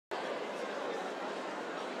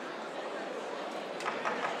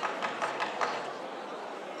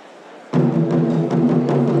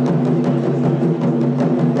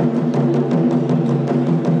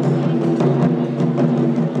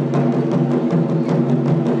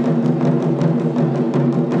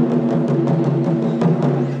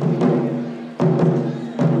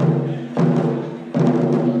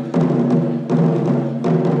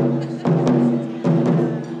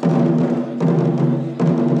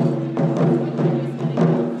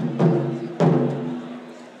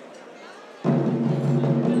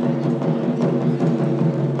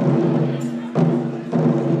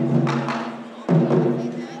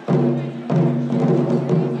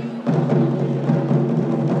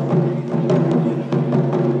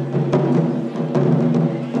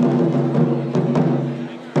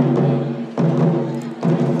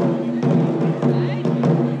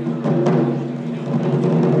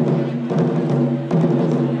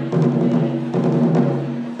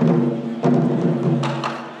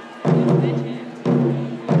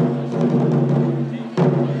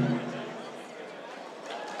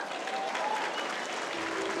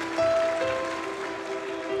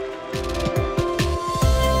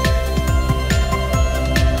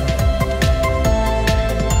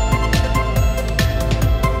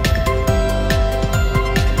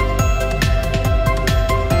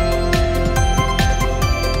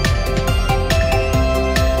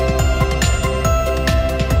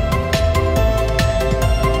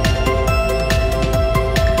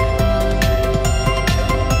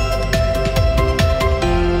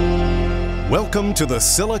Welcome to the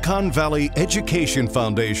Silicon Valley Education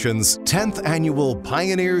Foundation's 10th Annual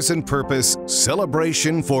Pioneers in Purpose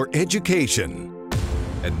Celebration for Education.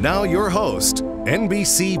 And now your host,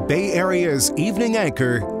 NBC Bay Area's evening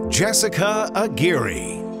anchor, Jessica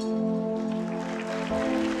Aguirre.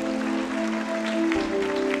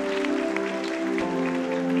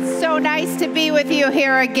 So nice to be with you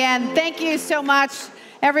here again. Thank you so much,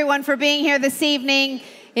 everyone, for being here this evening.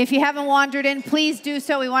 If you haven't wandered in, please do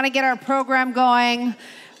so. We want to get our program going.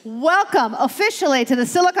 Welcome officially to the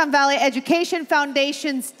Silicon Valley Education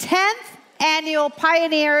Foundation's 10th Annual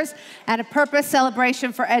Pioneers and a Purpose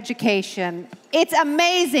Celebration for Education. It's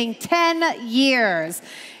amazing, 10 years.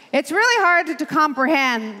 It's really hard to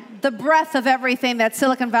comprehend the breadth of everything that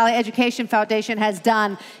Silicon Valley Education Foundation has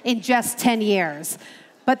done in just 10 years.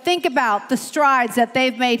 But think about the strides that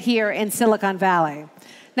they've made here in Silicon Valley.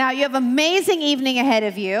 Now, you have an amazing evening ahead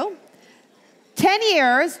of you. 10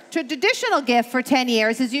 years, traditional gift for 10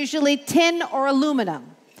 years is usually tin or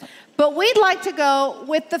aluminum. But we'd like to go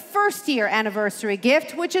with the first year anniversary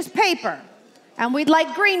gift, which is paper. And we'd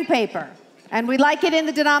like green paper. And we'd like it in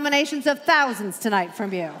the denominations of thousands tonight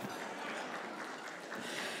from you.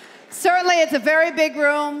 Certainly, it's a very big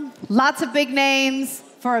room, lots of big names,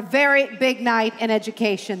 for a very big night in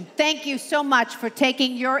education. Thank you so much for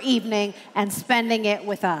taking your evening and spending it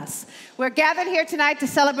with us. We're gathered here tonight to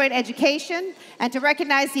celebrate education and to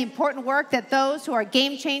recognize the important work that those who are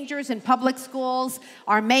game changers in public schools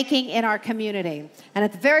are making in our community. And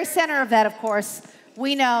at the very center of that, of course,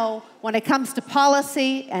 we know when it comes to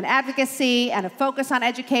policy and advocacy and a focus on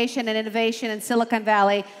education and innovation in Silicon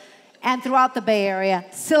Valley and throughout the Bay Area,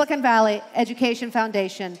 Silicon Valley Education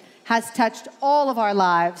Foundation has touched all of our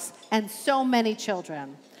lives and so many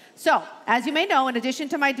children. So, as you may know, in addition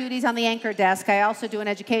to my duties on the anchor desk, I also do an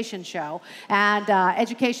education show and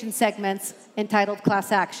education segments entitled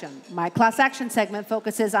Class Action. My Class Action segment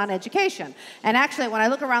focuses on education. And actually, when I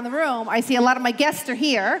look around the room, I see a lot of my guests are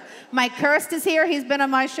here. Mike Kirst is here. He's been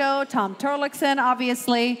on my show. Tom Turlickson,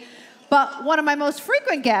 obviously. But one of my most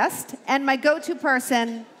frequent guests and my go-to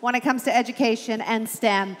person when it comes to education and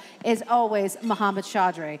STEM is always Muhammed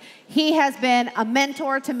Chaudhry. He has been a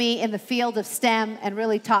mentor to me in the field of STEM and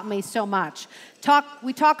really taught me so much.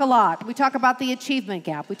 We talk a lot. We talk about the achievement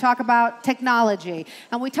gap. We talk about technology.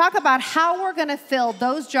 And we talk about how we're going to fill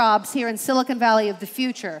those jobs here in Silicon Valley of the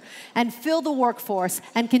future and fill the workforce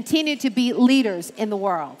and continue to be leaders in the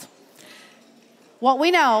world. What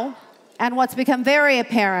we know, and what's become very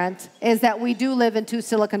apparent, is that we do live in two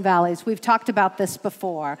Silicon Valleys. We've talked about this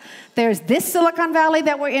before. There's this Silicon Valley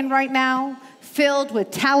that we're in right now, filled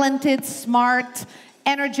with talented, smart,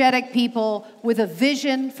 energetic people with a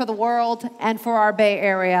vision for the world and for our Bay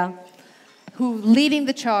Area, who are leading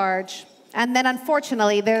the charge. And then,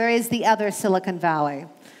 unfortunately, there is the other Silicon Valley,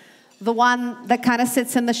 the one that kind of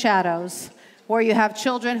sits in the shadows, where you have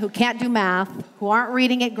children who can't do math, who aren't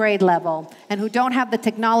reading at grade level, and who don't have the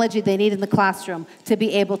technology they need in the classroom to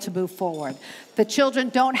be able to move forward. The children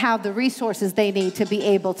don't have the resources they need to be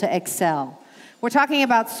able to excel. We're talking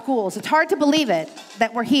about schools. It's hard to believe it,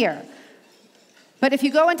 that we're here. But if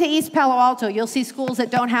you go into East Palo Alto, you'll see schools that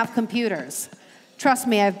don't have computers. Trust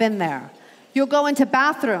me, I've been there. You'll go into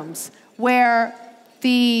bathrooms where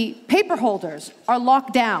the paper holders are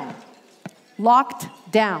locked down. Locked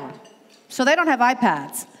down. So they don't have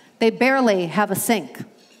iPads. They barely have a sink.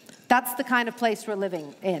 That's the kind of place we're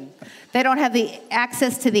living in. They don't have the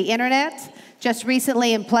access to the internet. Just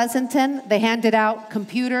recently in Pleasanton, they handed out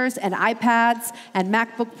computers and iPads and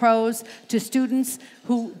MacBook Pros to students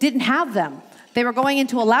who didn't have them. They were going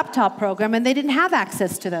into a laptop program and they didn't have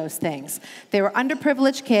access to those things. They were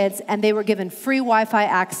underprivileged kids and they were given free Wi-Fi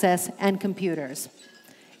access and computers.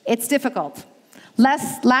 It's difficult.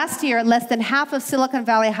 Last year, less than half of Silicon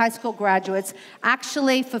Valley high school graduates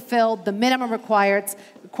actually fulfilled the minimum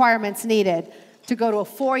requirements needed to go to a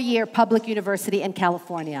 4-year public university in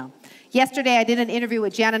California. Yesterday, I did an interview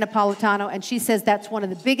with Jana Napolitano, and she says that's one of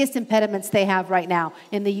the biggest impediments they have right now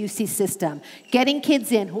in the UC system. Getting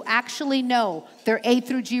kids in who actually know their A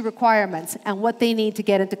through G requirements and what they need to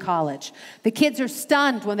get into college. The kids are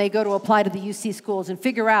stunned when they go to apply to the UC schools and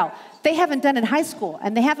figure out they haven't done in high school,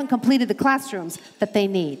 and they haven't completed the classrooms that they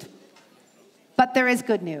need. But there is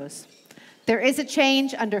good news. There is a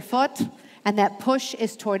change underfoot, and that push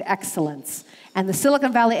is toward excellence. And the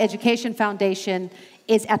Silicon Valley Education Foundation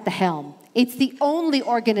is at the helm. It's the only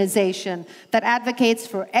organization that advocates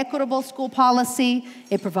for equitable school policy.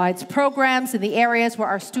 It provides programs in the areas where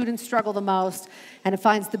our students struggle the most, and it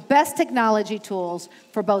finds the best technology tools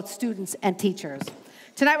for both students and teachers.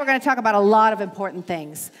 Tonight we're going to talk about a lot of important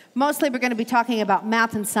things. Mostly we're going to be talking about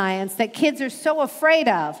math and science that kids are so afraid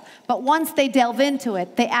of, but once they delve into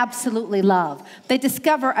it, they absolutely love. They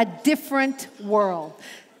discover a different world.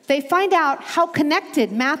 They find out how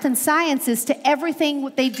connected math and science is to everything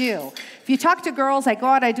what they do. If you talk to girls, I go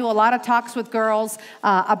out, I do a lot of talks with girls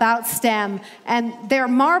about STEM, and they're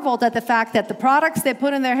marveled at the fact that the products they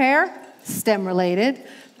put in their hair, STEM related.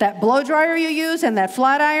 That blow dryer you use and that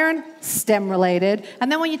flat iron, STEM related.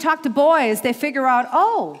 And then when you talk to boys, they figure out,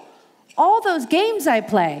 oh, all those games I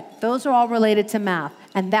play, those are all related to math.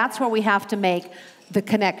 And that's where we have to make the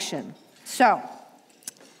connection. So,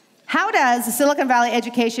 how does the Silicon Valley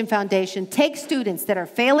Education Foundation take students that are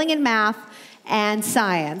failing in math and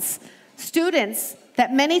science, students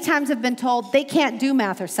that many times have been told they can't do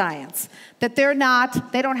math or science, that they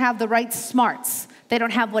don't have the right smarts, they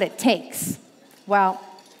don't have what it takes? Well,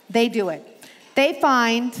 they do it. They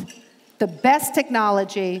find the best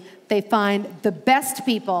technology, they find the best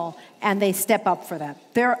people, and they step up for them.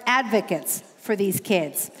 They're advocates for these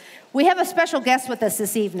kids. We have a special guest with us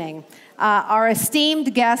this evening. Our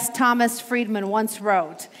esteemed guest, Thomas Friedman, once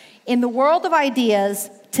wrote, "In the world of ideas,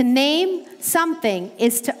 to name something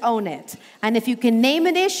is to own it. And if you can name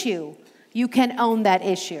an issue, you can own that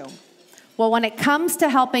issue." Well, when it comes to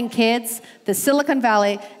helping kids, the Silicon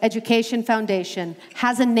Valley Education Foundation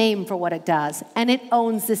has a name for what it does, and it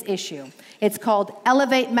owns this issue. It's called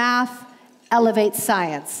Elevate Math, Elevate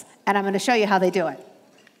Science, and I'm going to show you how they do it.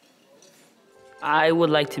 I would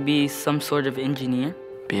like to be some sort of engineer.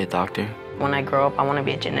 Be a doctor. When I grow up, I want to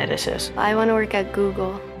be a geneticist. I want to work at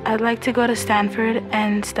Google. I'd like to go to Stanford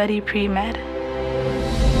and study pre-med.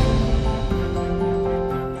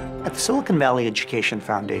 At the Silicon Valley Education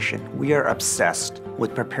Foundation, we are obsessed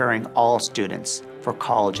with preparing all students for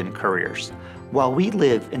college and careers. While we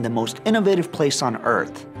live in the most innovative place on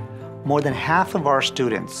earth, more than half of our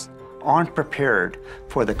students aren't prepared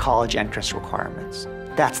for the college entrance requirements.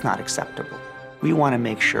 That's not acceptable. We want to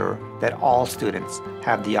make sure that all students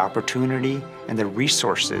have the opportunity and the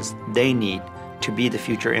resources they need to be the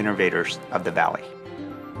future innovators of the Valley.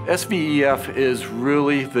 SVEF is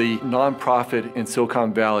really the nonprofit in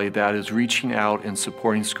Silicon Valley that is reaching out and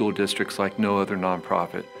supporting school districts like no other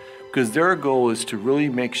nonprofit, because their goal is to really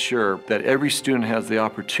make sure that every student has the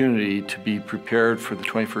opportunity to be prepared for the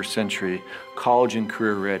 21st century, college and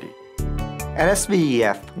career ready. At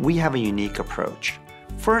SVEF, we have a unique approach.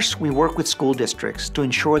 First, we work with school districts to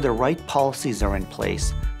ensure the right policies are in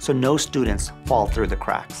place so no students fall through the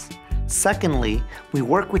cracks. Secondly, we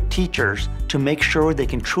work with teachers to make sure they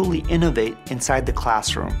can truly innovate inside the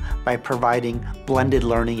classroom by providing blended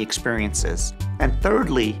learning experiences. And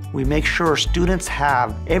thirdly, we make sure students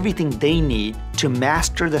have everything they need to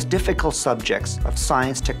master the difficult subjects of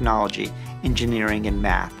science, technology, engineering, and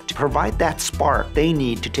math, to provide that spark they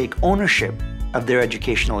need to take ownership of their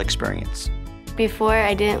educational experience. Before,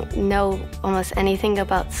 I didn't know almost anything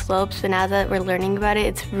about slopes, but now that we're learning about it,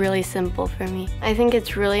 it's really simple for me. I think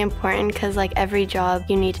it's really important because like every job,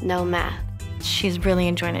 you need to know math. She's really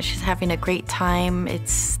enjoying it. She's having a great time.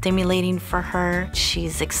 It's stimulating for her.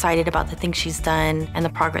 She's excited about the things she's done and the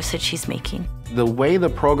progress that she's making. The way the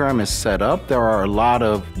program is set up, there are a lot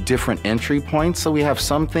of different entry points. So we have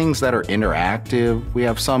some things that are interactive. We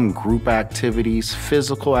have some group activities,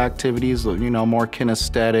 physical activities, more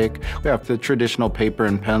kinesthetic. We have the traditional paper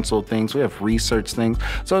and pencil things. We have research things.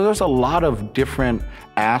 So there's a lot of different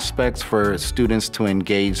aspects for students to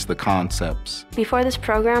engage the concepts. Before this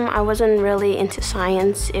program, I wasn't really into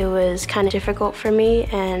science. It was kind of difficult for me,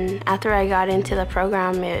 and after I got into the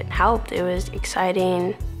program, it helped. It was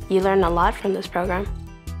exciting. You learn a lot from this program.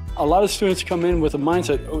 A lot of students come in with a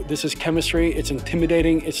mindset, oh, this is chemistry, it's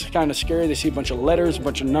intimidating, it's kind of scary. They see a bunch of letters, a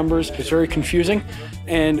bunch of numbers, it's very confusing.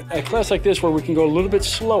 And a class like this where we can go a little bit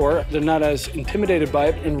slower, they're not as intimidated by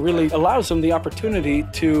it, and really allows them the opportunity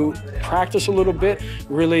to practice a little bit,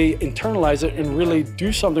 really internalize it, and really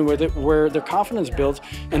do something with it where their confidence builds,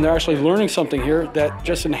 and they're actually learning something here that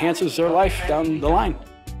just enhances their life down the line.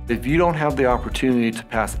 If you don't have the opportunity to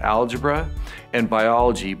pass algebra and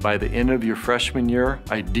biology by the end of your freshman year,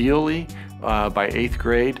 ideally by 8th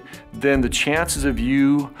grade, then the chances of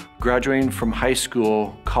you graduating from high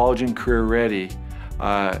school, college and career ready,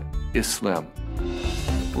 is slim.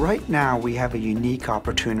 Right now, we have a unique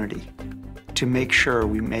opportunity to make sure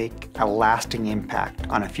we make a lasting impact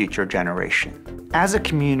on a future generation. As a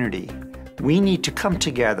community, we need to come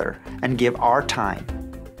together and give our time,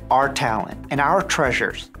 our talent, and our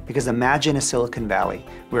treasures, because imagine a Silicon Valley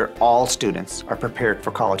where all students are prepared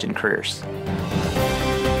for college and careers.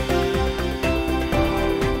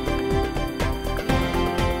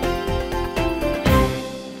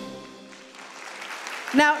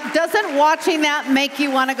 Now, doesn't watching that make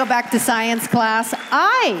you want to go back to science class?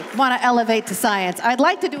 I want to elevate to science. I'd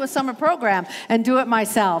like to do a summer program and do it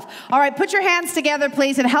myself. All right, put your hands together,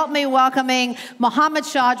 please, and help me welcoming Muhammed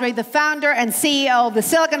Chaudhry, the founder and CEO of the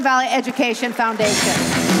Silicon Valley Education Foundation.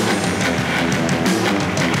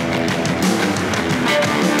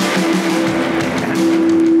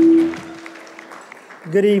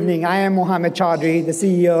 Good evening. I am Muhammed Chaudhry, the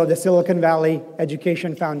CEO of the Silicon Valley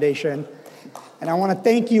Education Foundation. And I want to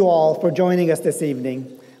thank you all for joining us this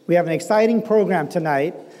evening. We have an exciting program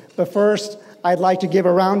tonight, but first, I'd like to give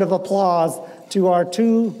a round of applause to our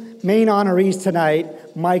two main honorees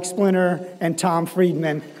tonight, Mike Splinter and Tom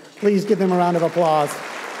Friedman. Please give them a round of applause.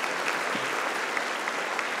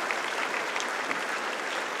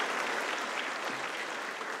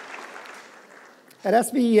 At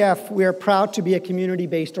SVEF, we are proud to be a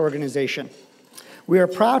community-based organization. We are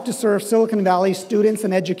proud to serve Silicon Valley students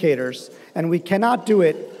and educators, and we cannot do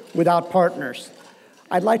it without partners.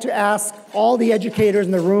 I'd like to ask all the educators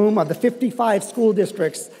in the room of the 55 school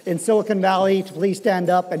districts in Silicon Valley to please stand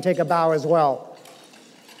up and take a bow as well.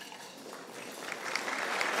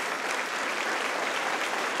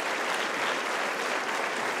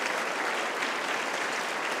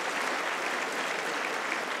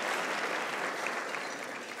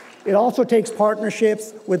 It also takes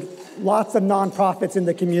partnerships with lots of nonprofits in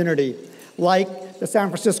the community, like the San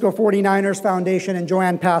Francisco 49ers Foundation and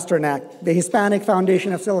Joanne Pasternak, the Hispanic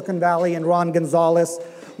Foundation of Silicon Valley and Ron Gonzalez,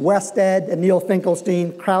 WestEd and Neil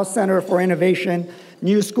Finkelstein, Krause Center for Innovation,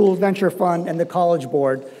 New Schools Venture Fund, and the College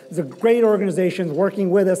Board. These are great organizations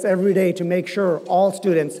working with us every day to make sure all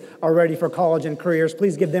students are ready for college and careers.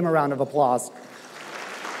 Please give them a round of applause.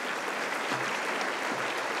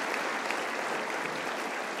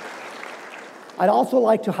 I'd also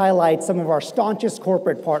like to highlight some of our staunchest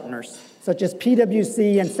corporate partners, such as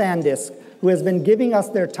PwC and SanDisk, who has been giving us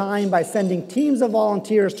their time by sending teams of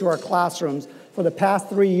volunteers to our classrooms for the past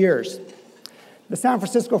 3 years. The San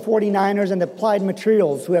Francisco 49ers and Applied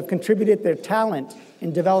Materials, who have contributed their talent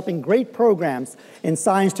in developing great programs in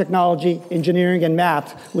science, technology, engineering, and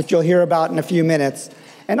math, which you'll hear about in a few minutes.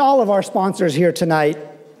 And all of our sponsors here tonight,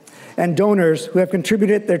 and donors who have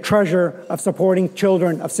contributed their treasure of supporting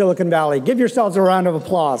children of Silicon Valley. Give yourselves a round of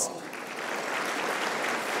applause.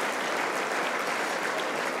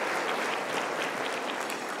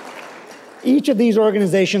 Each of these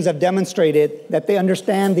organizations have demonstrated that they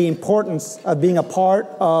understand the importance of being a part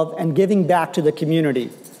of and giving back to the community.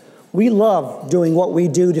 We love doing what we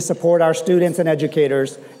do to support our students and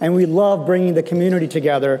educators, and we love bringing the community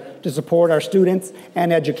together to support our students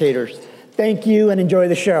and educators. Thank you and enjoy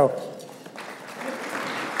the show.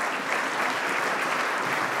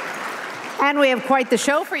 And we have quite the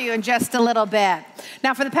show for you in just a little bit.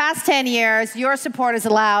 Now, for the past 10 years, your support has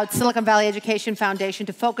allowed Silicon Valley Education Foundation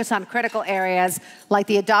to focus on critical areas like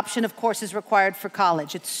the adoption of courses required for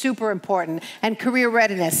college. It's super important. And career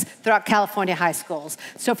readiness throughout California high schools.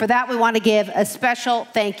 So for that, we want to give a special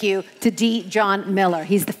thank you to D. John Miller.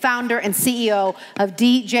 He's the founder and CEO of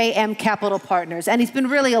DJM Capital Partners. And he's been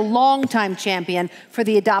really a long-time champion for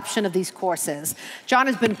the adoption of these courses. John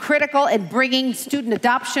has been critical in bringing student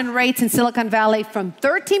adoption rates in Silicon Valley from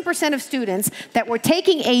 13% of students that were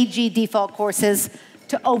taking AG default courses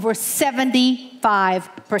to over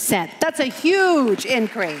 75%. That's a huge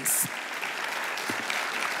increase.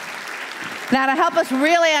 Now, to help us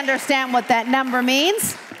really understand what that number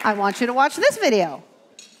means, I want you to watch this video.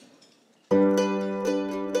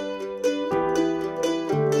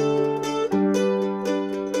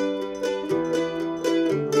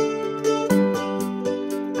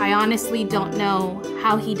 I honestly don't know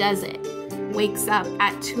how he does it. Wakes up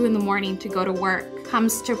at 2 in the morning to go to work,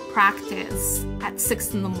 comes to practice at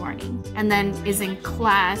 6 in the morning, and then is in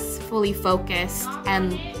class fully focused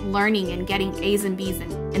and learning and getting A's and B's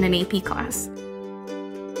in an AP class.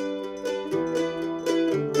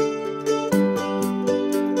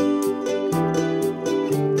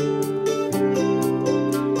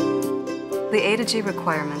 The A to G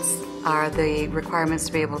requirements are the requirements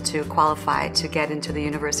to be able to qualify to get into the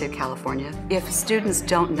University of California. If students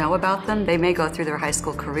don't know about them, they may go through their high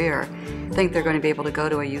school career, think they're going to be able to go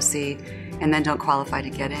to a UC, and then don't qualify to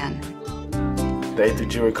get in. The A to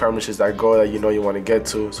G requirements is that goal that you know you want to get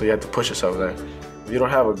to, so you have to push yourself there. If you don't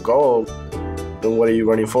have a goal, then what are you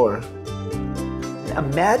running for?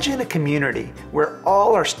 Imagine a community where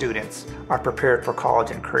all our students are prepared for college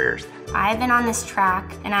and careers. I've been on this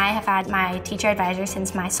track and I have had my teacher advisor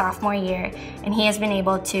since my sophomore year, and he has been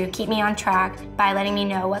able to keep me on track by letting me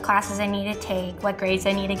know what classes I need to take, what grades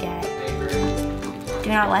I need to get. Do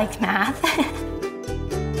not like math.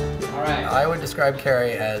 All right. I would describe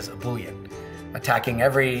Carrie as a Boolean. attacking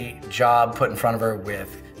every job put in front of her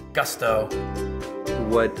with gusto.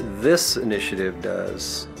 What this initiative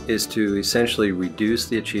does is to essentially reduce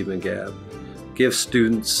the achievement gap, give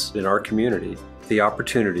students in our community the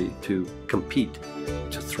opportunity to compete,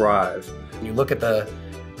 to thrive. When you look at the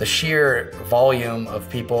sheer volume of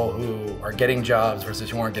people who are getting jobs versus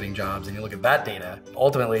who aren't getting jobs, and you look at that data,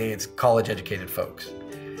 ultimately it's college-educated folks.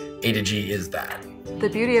 A to G is that. The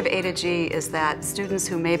beauty of A to G is that students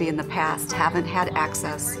who maybe in the past haven't had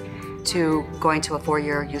access to going to a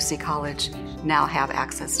four-year UC college now have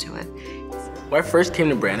access to it. When I first came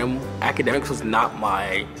to Branham, academics was not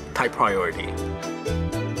my top priority.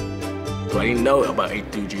 So I didn't know about A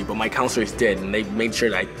through G, but my counselors did, and they made sure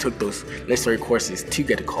that I took those necessary courses to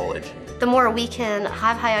get to college. The more we can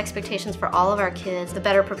have high expectations for all of our kids, the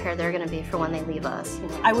better prepared they're going to be for when they leave us.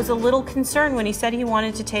 I was a little concerned when he said he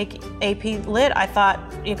wanted to take AP Lit. I thought,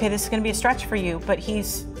 okay, this is going to be a stretch for you, but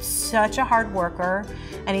he's such a hard worker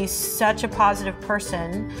and he's such a positive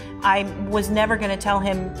person. I was never going to tell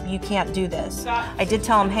him, you can't do this. I did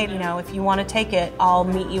tell him, hey, you know, if you want to take it, I'll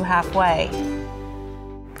meet you halfway.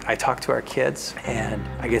 I talk to our kids and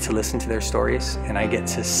I get to listen to their stories and I get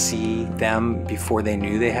to see them before they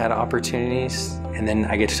knew they had opportunities, and then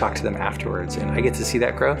I get to talk to them afterwards and I get to see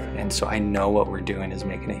that growth, and so I know what we're doing is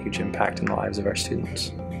making a huge impact in the lives of our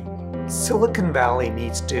students. Silicon Valley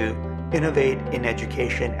needs to innovate in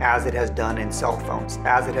education as it has done in cell phones,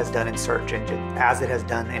 as it has done in search engines, as it has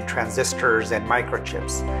done in transistors and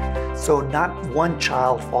microchips. So not one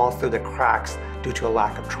child falls through the cracks due to a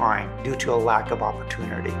lack of trying, due to a lack of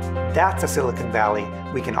opportunity. That's a Silicon Valley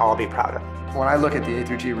we can all be proud of. When I look at the A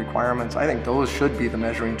through G requirements, I think those should be the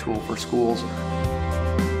measuring tool for schools.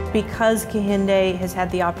 Because Kehinde has had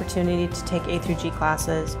the opportunity to take A through G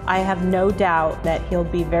classes, I have no doubt that he'll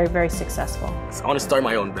be very, very successful. So I want to start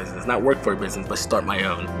my own business, not work for a business, but start my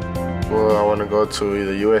own. Well, I want to go to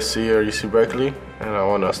either USC or UC Berkeley, and I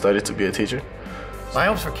want to study to be a teacher. My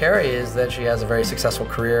hopes for Carrie is that she has a very successful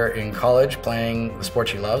career in college playing the sport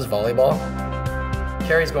she loves, volleyball.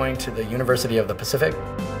 Carrie's going to the University of the Pacific,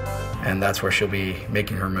 and that's where she'll be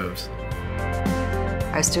making her moves.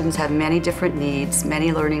 Our students have many different needs,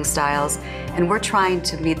 many learning styles, and we're trying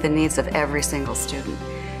to meet the needs of every single student.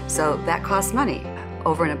 So that costs money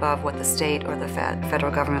over and above what the state or the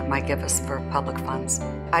federal government might give us for public funds.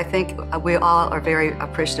 I think we all are very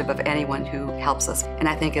appreciative of anyone who helps us, and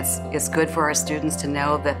I think it's good for our students to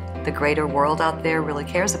know that the greater world out there really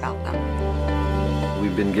cares about them.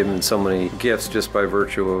 We've been given so many gifts just by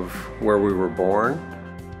virtue of where we were born.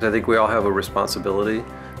 I think we all have a responsibility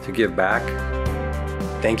to give back.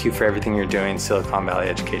 Thank you for everything you're doing. Silicon Valley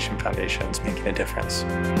Education Foundation is making a difference.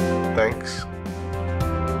 Thanks.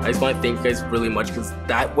 I just want to thank you guys really much, because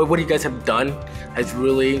what you guys have done has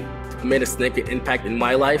really made a significant impact in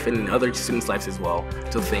my life and in other students' lives as well.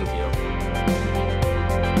 So thank you.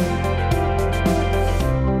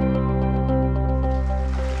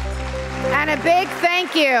 And a big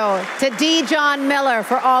thank you to D. John Miller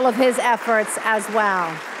for all of his efforts as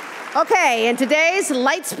well. Okay, in today's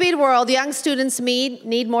light-speed world, young students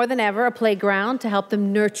need more than ever a playground to help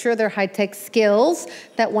them nurture their high-tech skills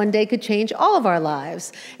that one day could change all of our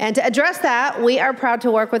lives. And to address that, we are proud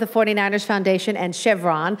to work with the 49ers Foundation and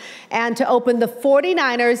Chevron and to open the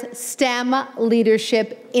 49ers STEM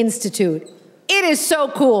Leadership Institute. It is so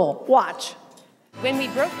cool. Watch. When we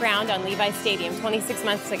broke ground on Levi's Stadium 26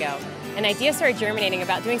 months ago, an idea started germinating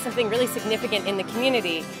about doing something really significant in the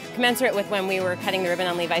community, commensurate with when we were cutting the ribbon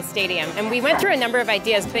on Levi's Stadium. And we went through a number of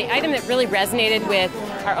ideas. The item that really resonated with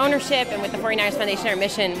our ownership and with the 49ers Foundation, our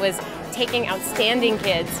mission, was taking outstanding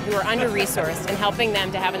kids who are under-resourced and helping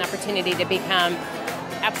them to have an opportunity to become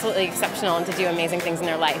absolutely exceptional and to do amazing things in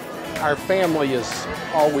their life. Our family has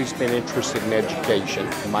always been interested in education.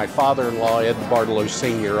 My father-in-law, Ed Bartolo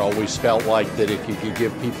Sr., always felt like that if you could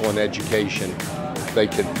give people an education, they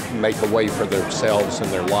could make a way for themselves and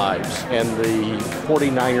their lives. And the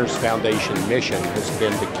 49ers Foundation mission has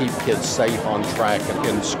been to keep kids safe on track and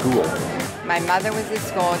in school. My mother was a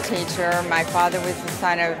school teacher. My father was the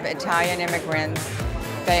son of Italian immigrants.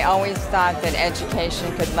 They always thought that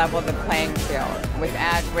education could level the playing field with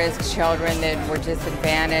at-risk children that were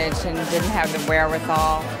disadvantaged and didn't have the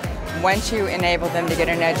wherewithal. Once you enable them to get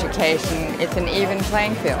an education, it's an even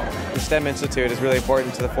playing field. The STEM Institute is really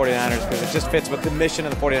important to the 49ers because it just fits with the mission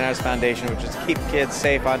of the 49ers Foundation, which is to keep kids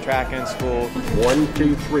safe on track and in school. 1,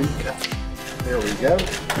 2, 3, cut. There we go.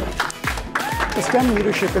 The STEM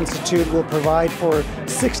Leadership Institute will provide for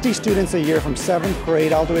 60 students a year from 7th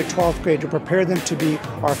grade all the way to 12th grade to prepare them to be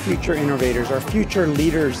our future innovators, our future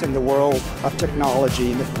leaders in the world of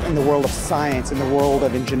technology, in the world of science, in the world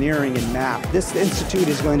of engineering and math. This institute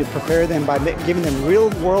is going to prepare them by giving them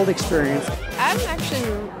real-world experience. I'm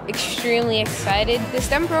actually extremely excited. The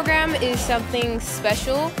STEM program is something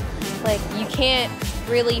special. Like, you can't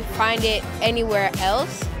really find it anywhere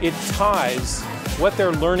else. It ties what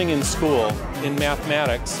they're learning in school, in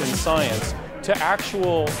mathematics and science, to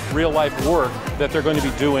actual real-life work that they're going to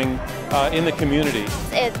be doing in the community.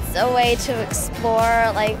 It's a way to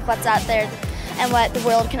explore like what's out there and what the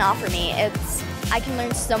world can offer me. I can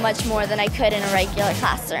learn so much more than I could in a regular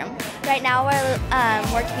classroom. Right now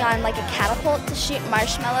we're working on like a catapult to shoot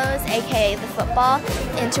marshmallows, aka the football,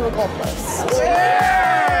 into a goalpost.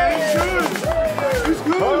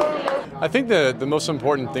 I think the most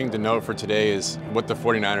important thing to know for today is what the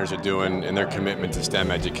 49ers are doing and their commitment to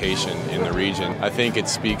STEM education in the region. I think it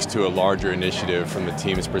speaks to a larger initiative from the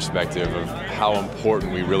team's perspective of how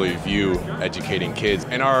important we really view educating kids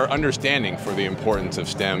and our understanding for the importance of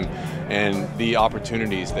STEM and the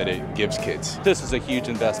opportunities that it gives kids. This is a huge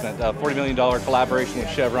investment, a $40 million collaboration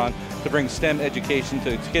with Chevron to bring STEM education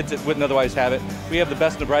to kids that wouldn't otherwise have it. We have the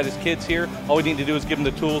best and the brightest kids here. All we need to do is give them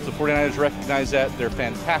the tools. The 49ers recognize that. They're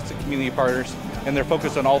fantastic community partners, and they're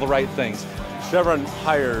focused on all the right things. Chevron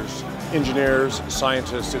hires engineers,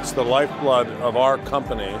 scientists. It's the lifeblood of our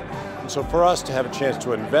company. And so for us to have a chance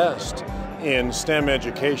to invest in STEM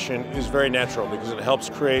education is very natural because it helps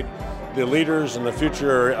create the leaders and the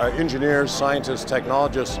future engineers, scientists,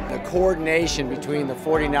 technologists. The coordination between the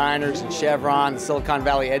 49ers and Chevron, the Silicon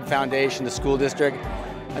Valley Ed Foundation, the school district,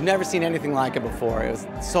 I've never seen anything like it before. It was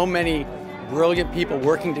so many brilliant people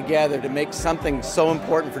working together to make something so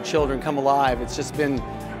important for children come alive. It's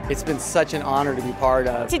been such an honor to be part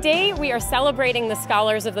of. Today we are celebrating the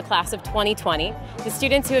scholars of the class of 2020. The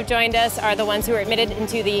students who have joined us are the ones who are admitted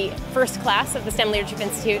into the first class of the STEM Leadership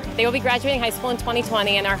Institute. They will be graduating high school in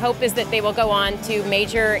 2020, and our hope is that they will go on to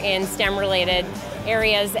major in STEM related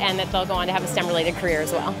areas and that they'll go on to have a STEM related career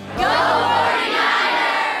as well. Go 49ers!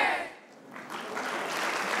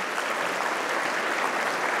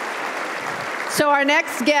 So our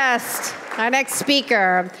next guest, our next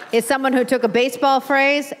speaker, is someone who took a baseball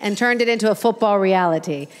phrase and turned it into a football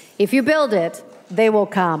reality. If you build it, they will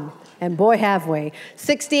come. And boy, have we.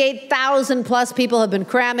 68,000 plus people have been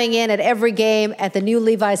cramming in at every game at the new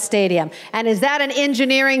Levi's Stadium. And is that an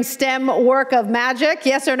engineering STEM work of magic?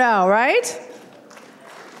 Yes or no, right?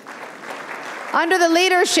 Under the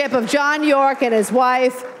leadership of John York and his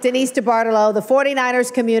wife, Denise DeBartolo, the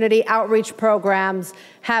 49ers community outreach programs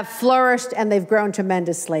have flourished and they've grown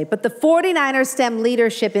tremendously. But the 49ers STEM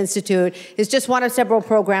Leadership Institute is just one of several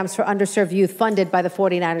programs for underserved youth funded by the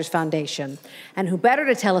 49ers Foundation. And who better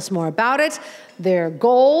to tell us more about it, their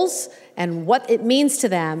goals, and what it means to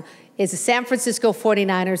them is the San Francisco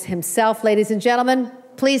 49ers himself. Ladies and gentlemen,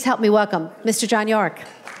 please help me welcome Mr. John York.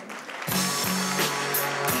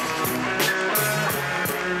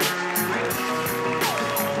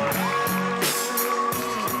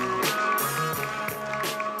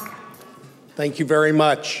 Thank you very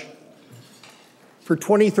much. For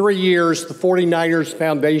 23 years, the 49ers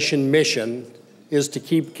Foundation mission is to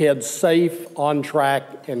keep kids safe, on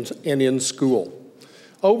track, and in school.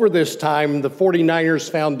 Over this time, the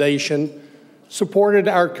 49ers Foundation supported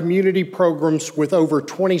our community programs with over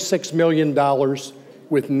 $26 million,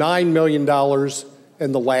 with $9 million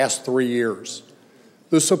in the last 3 years.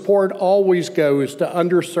 The support always goes to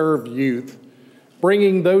underserved youth,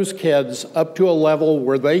 bringing those kids up to a level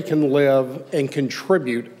where they can live and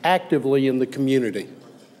contribute actively in the community.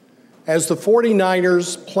 As the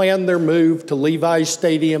 49ers planned their move to Levi's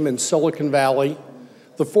Stadium in Silicon Valley,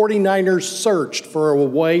 the 49ers searched for a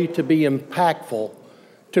way to be impactful,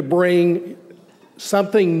 to bring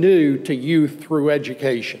something new to youth through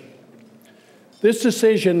education. This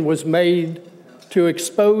decision was made to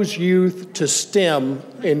expose youth to STEM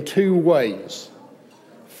in 2 ways.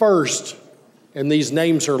 First, and these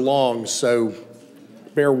names are long, so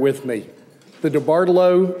bear with me. The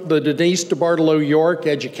Denise DeBartolo York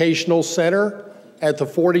Educational Center at the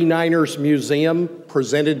 49ers Museum,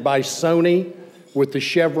 presented by Sony with the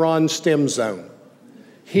Chevron STEM Zone.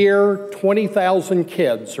 Here, 20,000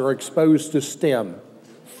 kids are exposed to STEM,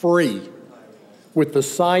 free, with the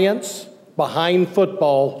Science Behind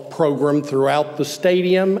Football program throughout the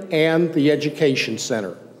stadium and the Education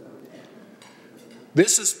Center.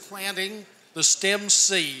 This is planting the STEM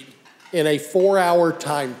seed in a 4-hour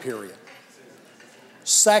time period.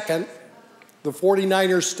 Second, the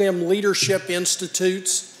 49ers STEM Leadership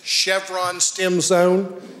Institutes Chevron STEM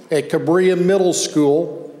Zone at Cabrera Middle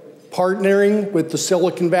School, partnering with the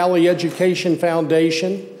Silicon Valley Education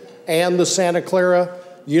Foundation and the Santa Clara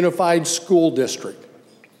Unified School District.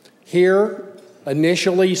 Here,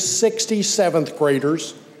 initially 60 seventh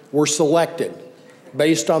graders were selected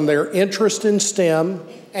based on their interest in STEM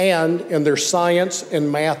and in their science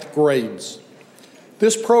and math grades.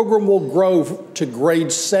 This program will grow to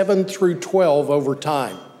grades 7 through 12 over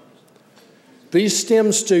time. These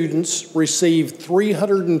STEM students receive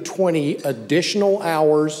 320 additional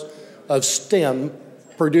hours of STEM,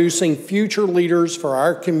 producing future leaders for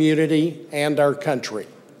our community and our country.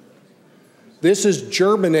 This is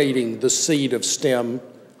germinating the seed of STEM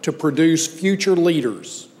to produce future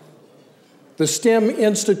leaders. The STEM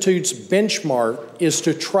Institute's benchmark is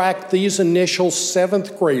to track these initial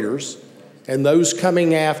seventh graders and those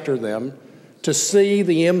coming after them to see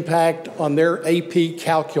the impact on their AP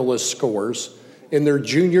calculus scores in their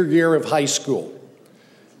junior year of high school.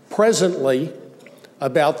 Presently,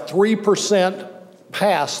 about 3%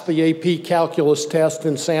 pass the AP calculus test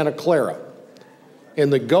in Santa Clara,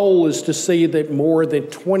 and the goal is to see that more than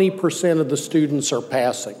 20% of the students are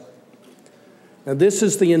passing. Now, this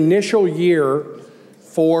is the initial year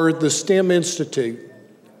for the STEM Institute.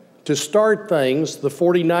 To start things, the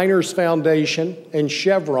 49ers Foundation and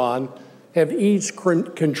Chevron have each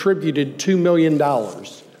contributed $2 million.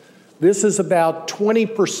 This is about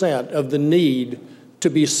 20% of the need to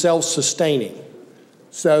be self-sustaining.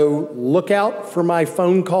 So look out for my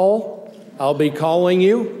phone call. I'll be calling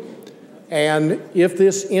you. And if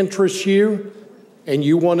this interests you and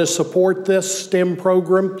you want to support this STEM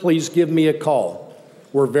program, please give me a call.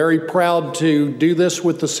 We're very proud to do this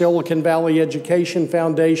with the Silicon Valley Education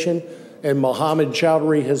Foundation, and Muhammed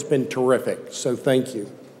Chaudhry has been terrific, so thank you.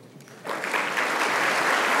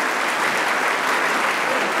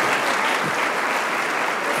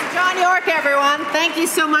 John York, everyone. Thank you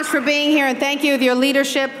so much for being here, and thank you for your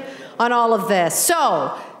leadership on all of this.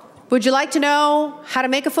 So, would you like to know how to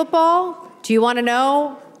make a football? Do you want to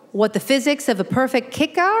know what the physics of a perfect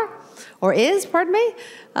kick are? Or is, pardon me?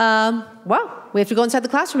 Well, we have to go inside the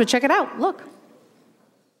classroom to check it out. Look.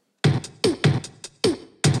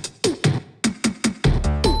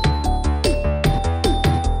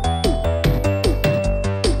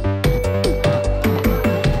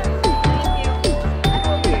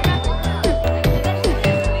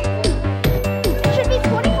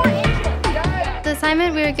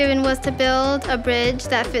 We were given was to build a bridge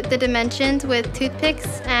that fit the dimensions with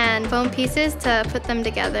toothpicks and foam pieces to put them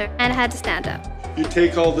together, and it had to stand up. You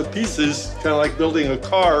take all the pieces, kind of like building a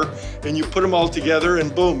car, and you put them all together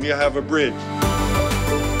and boom, you have a bridge.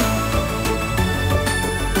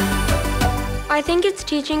 I think it's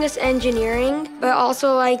teaching us engineering, but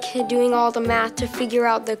also like doing all the math to figure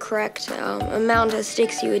out the correct amount of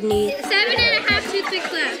sticks you would need. 7.5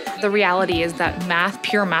 toothpicks left. The reality is that math,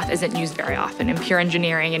 pure math, isn't used very often, and pure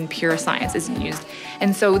engineering and pure science isn't used.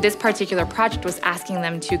 And so this particular project was asking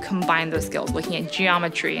them to combine those skills, looking at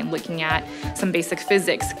geometry and looking at some basic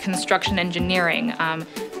physics, construction engineering,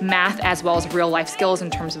 math, as well as real life skills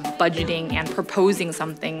in terms of budgeting and proposing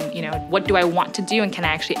something. You know, what do I want to do, and can I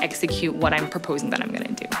actually execute what I'm proposing that I'm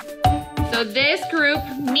going to do? So this group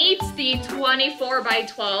meets the 24 by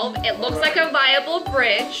 12. It looks like a viable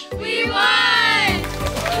bridge. We won!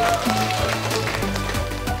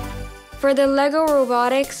 For the Lego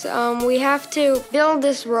robotics, we have to build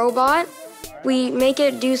this robot. We make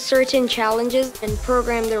it do certain challenges and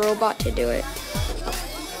program the robot to do it.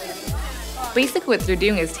 Basically what they're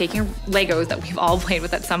doing is taking Legos that we've all played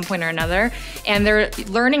with at some point or another, and they're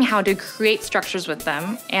learning how to create structures with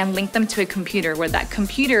them and link them to a computer, where that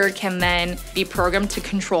computer can then be programmed to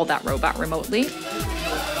control that robot remotely.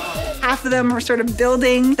 Half of them are sort of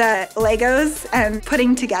building the Legos and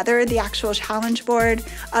putting together the actual challenge board.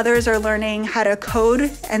 Others are learning how to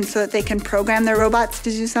code, and so that they can program their robots to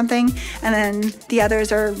do something. And then the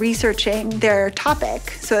others are researching their topic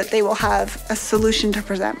so that they will have a solution to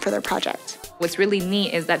present for their project. What's really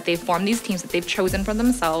neat is that they've formed these teams that they've chosen for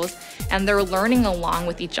themselves, and they're learning along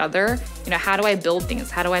with each other. You know, how do I build things?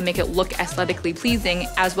 How do I make it look aesthetically pleasing,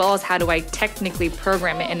 as well as how do I technically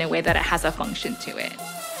program it in a way that it has a function to it?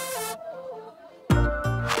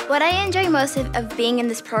 What I enjoy most of being in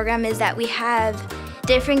this program is that we have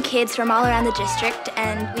different kids from all around the district,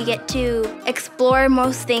 and we get to explore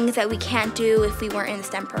most things that we can't do if we weren't in the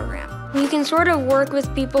STEM program. You can sort of work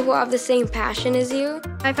with people who have the same passion as you.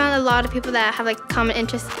 I found a lot of people that have like common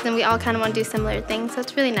interests, and we all kind of want to do similar things, so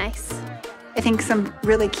it's really nice. I think some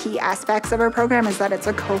really key aspects of our program is that it's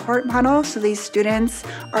a cohort model. So these students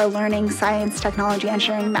are learning science, technology,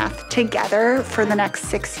 engineering, math together for the next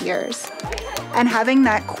 6 years. And having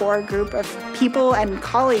that core group of people and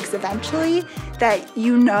colleagues eventually that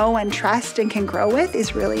you know and trust and can grow with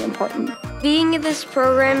is really important. Being in this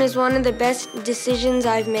program is one of the best decisions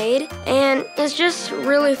I've made, and it's just a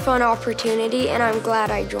really fun opportunity, and I'm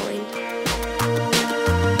glad I joined.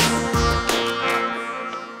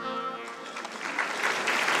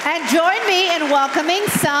 And join me in welcoming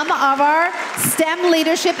some of our STEM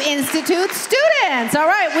Leadership Institute students. All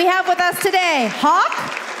right, we have with us today Hawk,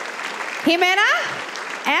 Jimena,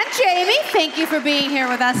 and Jamie. Thank you for being here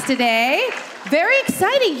with us today. Very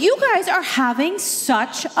exciting. You guys are having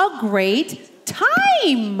such a great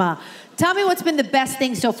time. Tell me what's been the best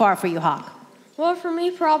thing so far for you, Hawk. Well, for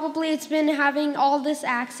me, probably it's been having all this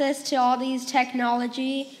access to all these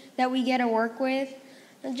technology that we get to work with.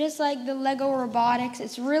 And just like the Lego robotics,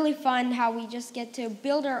 it's really fun how we just get to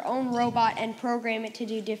build our own robot and program it to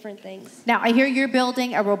do different things. Now, I hear you're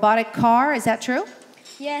building a robotic car. Is that true?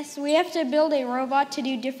 Yes, we have to build a robot to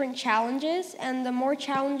do different challenges, and the more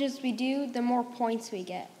challenges we do, the more points we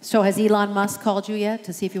get. So has Elon Musk called you yet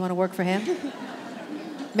to see if you want to work for him?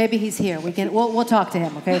 Maybe he's here. We'll talk to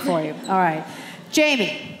him, okay, for you. All right.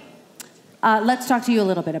 Jamie, let's talk to you a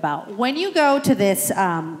little bit about when you go to this,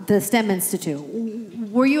 the STEM Institute.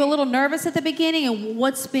 Were you a little nervous at the beginning, and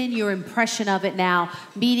what's been your impression of it now,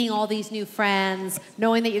 meeting all these new friends,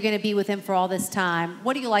 knowing that you're going to be with them for all this time?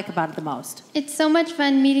 What do you like about it the most? It's so much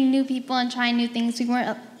fun meeting new people and trying new things we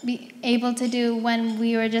weren't able to do when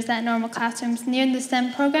we were just at normal classrooms. Near the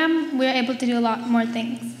STEM program, we're able to do a lot more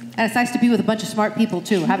things. And it's nice to be with a bunch of smart people,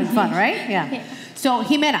 too, having fun, right? Yeah. So,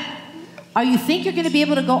 Jimena, you think you're going to be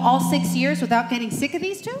able to go all 6 years without getting sick of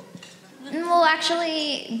these two? Well,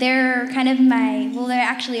 actually, they're they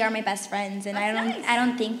actually are my best friends, and I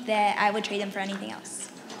don't think that I would trade them for anything else.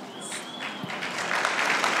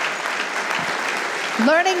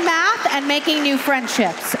 Learning math and making new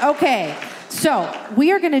friendships. Okay, so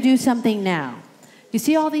we are going to do something now. You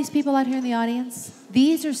see all these people out here in the audience?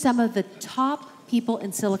 These are some of the top people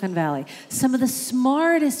in Silicon Valley, some of the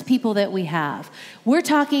smartest people that we have. We're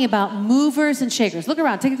talking about movers and shakers. Look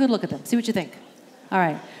around, take a good look at them, see what you think. All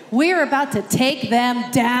right. We're about to take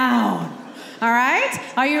them down. All right?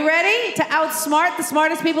 Are you ready to outsmart the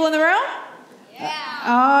smartest people in the room? Yeah.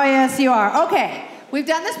 Oh, yes, you are. Okay. We've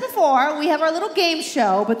done this before. We have our little game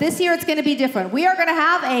show, but this year it's going to be different. We are going to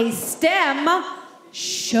have a STEM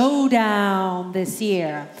showdown this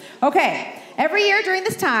year. Okay. Every year during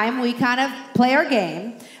this time, we kind of play our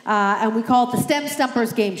game, and we call it the STEM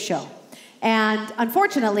Stumpers Game Show. And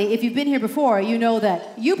unfortunately, if you've been here before, you know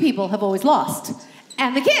that you people have always lost.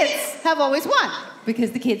 And the kids have always won, because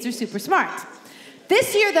the kids are super smart.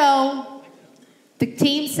 This year, though, the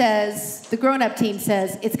grown-up team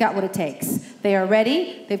says it's got what it takes. They are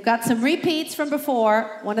ready. They've got some repeats from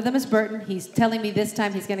before. One of them is Burton. He's telling me this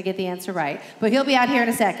time he's going to get the answer right. But he'll be out here in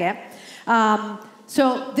a second.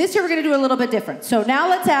 So this year, we're going to do a little bit different. So now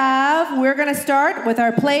we're going to start with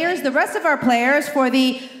our players, the rest of our players for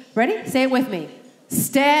the, ready? Say it with me.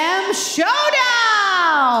 STEM Showdown!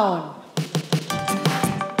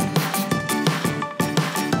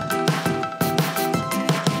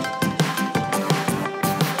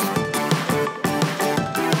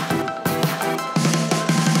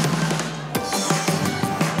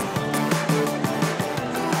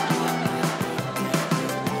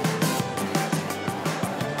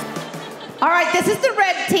 All right, this is the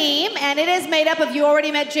red team, and it is made up of, you already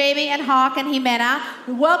met Jamie and Hawk and Jimena.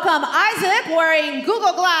 Welcome Isaac, wearing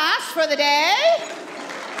Google Glass for the day.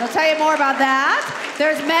 I'll tell you more about that.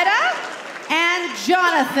 There's Meta and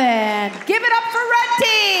Jonathan. Give it up for red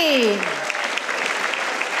team.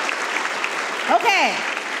 Okay,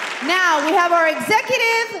 now we have our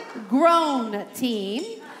executive grown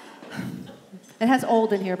team. It has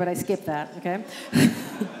old in here, but I skipped that, okay?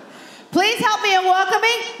 Please help me in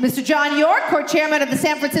welcoming Mr. John York, court chairman of the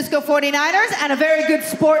San Francisco 49ers and a very good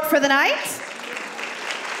sport for the night.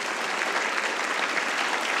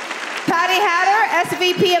 Patty Hatter,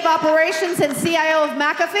 SVP of Operations and CIO of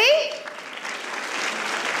McAfee.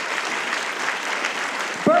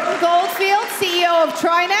 Burton Goldfield, CEO of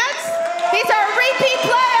Trinet. He's our repeat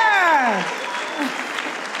player.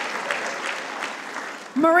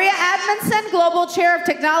 Maria Admonson, Global Chair of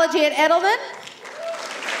Technology at Edelman.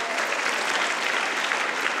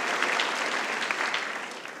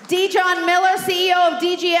 D. John Miller, CEO of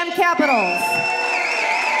DGM Capitals.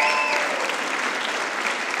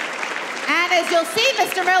 And as you'll see,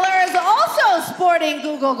 Mr. Miller is also sporting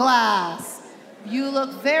Google Glass. You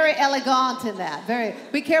look very elegant in that.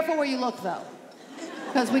 Be careful where you look, though,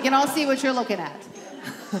 because we can all see what you're looking at.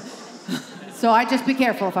 So I'd just be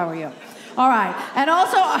careful if I were you. All right. And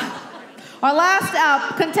also, our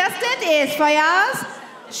last contestant is Fayaz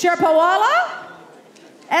Sherpawala,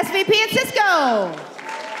 SVP at Cisco.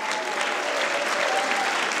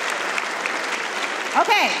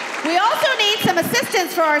 Okay, we also need some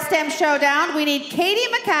assistance for our STEM Showdown. We need Katie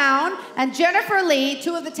McCown and Jennifer Lee,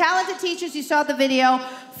 two of the talented teachers you saw the video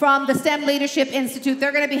from the STEM Leadership Institute.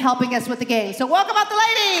 They're going to be helping us with the game. So welcome out the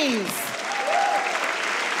ladies.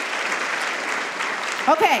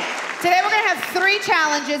 Okay, today we're going to have 3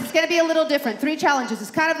 challenges. It's going to be a little different. 3 challenges. It's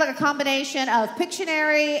kind of like a combination of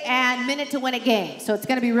Pictionary and Minute to Win a Game. So it's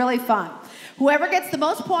going to be really fun. Whoever gets the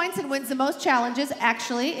most points and wins the most challenges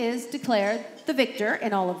actually is declared the victor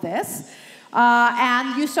in all of this.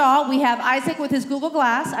 And you saw we have Isaac with his Google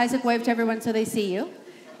Glass. Isaac, wave to everyone so they see you.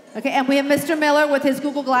 Okay, and we have Mr. Miller with his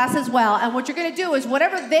Google Glass as well. And what you're going to do is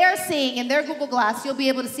whatever they're seeing in their Google Glass, you'll be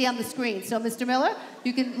able to see on the screen. So, Mr. Miller,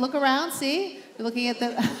 you can look around, see? You're looking at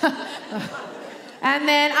the... And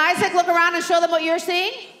then, Isaac, look around and show them what you're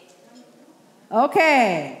seeing.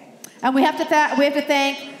 Okay. And we have to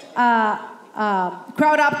thank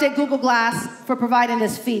Crowd Optic Google Glass for providing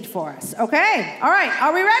this feed for us. Okay? All right.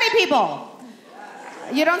 Are we ready, people?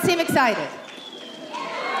 You don't seem excited.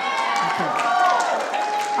 Okay.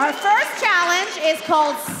 Our first challenge is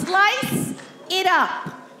called Slice It Up.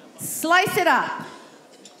 Slice It Up.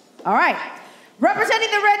 All right. Representing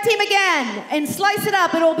the red team again, and Slice It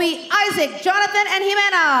Up, it will be Isaac, Jonathan, and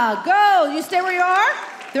Jimena. Go. You stay where you are.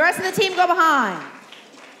 The rest of the team go behind.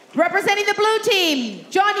 Representing the blue team,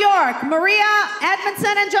 John York, Maria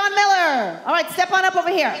Edmondson, and John Miller. All right, step on up over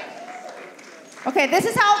here. Okay, this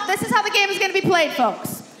is how the game is going to be played,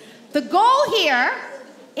 folks. The goal here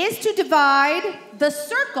is to divide the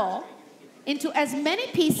circle into as many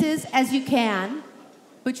pieces as you can,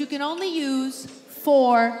 but you can only use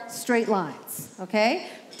 4 straight lines, okay?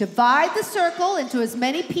 Divide the circle into as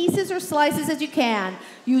many pieces or slices as you can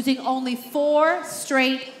using only 4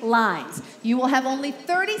 straight lines. You will have only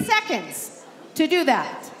 30 seconds to do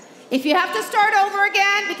that. If you have to start over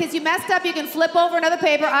again because you messed up, you can flip over another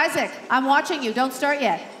paper. Isaac, I'm watching you. Don't start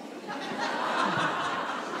yet.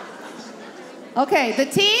 Okay, the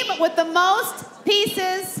team with the most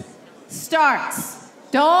pieces starts.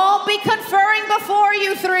 Don't be conferring before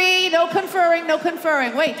you 3. No conferring, no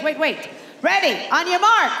conferring. Wait. Ready, on your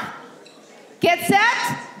mark. Get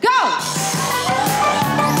set, go.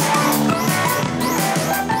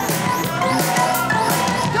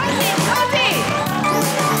 Go team.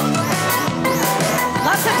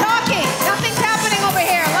 Lots of talking. Nothing's happening over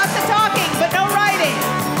here. Lots of talking, but no writing.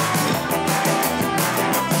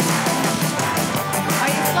 Are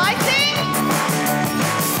you slicing?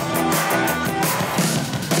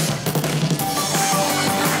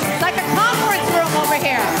 It's like a conference room over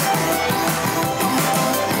here.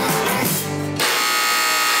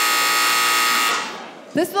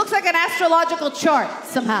 This looks like an astrological chart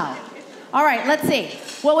somehow. All right, let's see.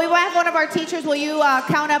 Well, we have one of our teachers. Will you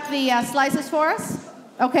count up the slices for us?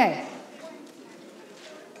 Okay.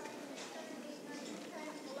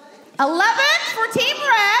 11 for Team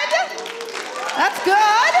Red. That's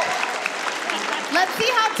good. Let's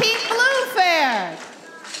see how Team Blue fared.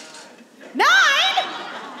 9.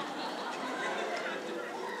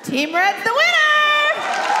 Team Red's the winner.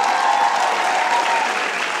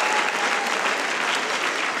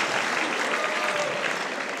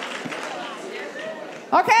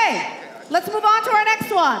 Okay, let's move on to our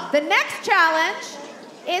next one. The next challenge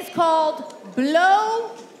is called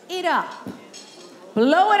Blow It Up.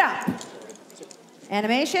 Blow it up.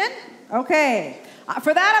 Animation? Okay.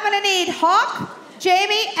 For that, I'm going to need Hawk,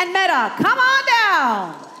 Jamie, and Meta. Come on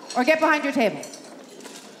down. Or get behind your table.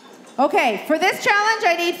 Okay, for this challenge,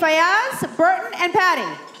 I need Fayaz, Burton, and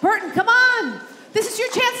Patty. Burton, come on. This is your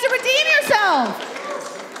chance to redeem yourself.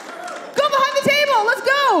 Go behind the table. Let's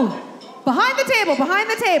go. Behind the table,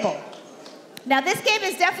 behind the table. Now, this game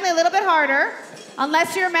is definitely a little bit harder,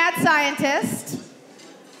 unless you're a mad scientist.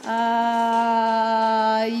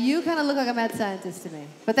 You kind of look like a mad scientist to me,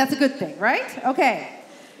 but that's a good thing, right? Okay.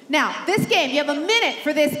 Now, this game, you have a minute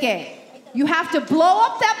for this game. You have to blow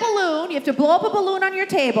up that balloon. You have to blow up a balloon on your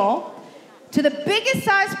table to the biggest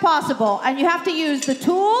size possible, and you have to use the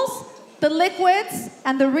tools, the liquids,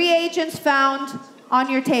 and the reagents found on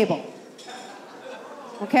your table.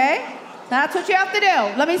 Okay? That's what you have to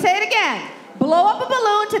do. Let me say it again. Blow up a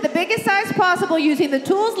balloon to the biggest size possible using the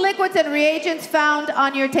tools, liquids, and reagents found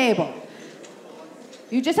on your table.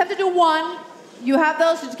 You just have to do 1. You have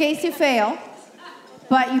those in case you fail.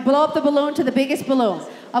 But you blow up the balloon to the biggest balloon.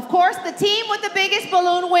 Of course, the team with the biggest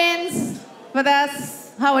balloon wins, but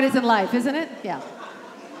that's how it is in life, isn't it? Yeah.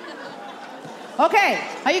 Okay,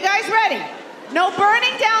 are you guys ready? No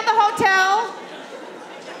burning down the hotel.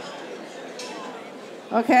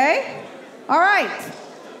 Okay, all right.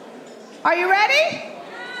 Are you ready?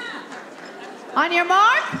 On your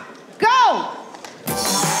mark, go!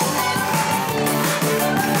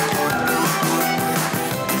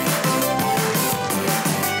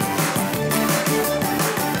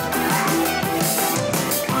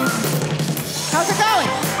 How's it going?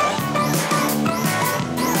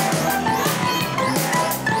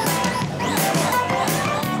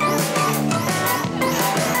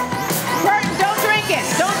 Burton, don't drink it.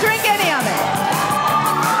 Don't drink any of it.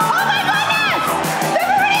 Oh my goodness! They're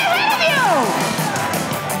already ahead of you!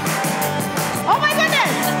 Oh my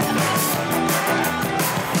goodness!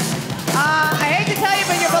 I hate to tell you,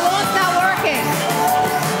 but your balloon's not working.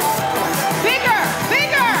 Bigger!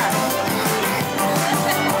 Bigger!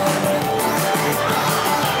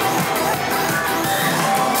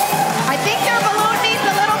 I think your balloon needs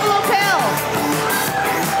a little blue pill.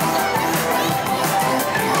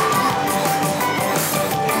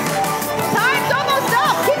 Time's almost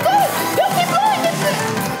up. Keep going. No, keep going. That's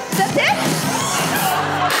it?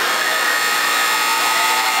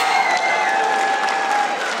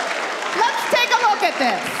 Let's take a look at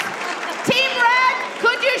this. Team Red,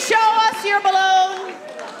 could you show us your balloon?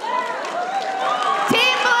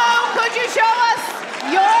 Team Blue, could you show us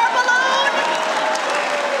your balloon?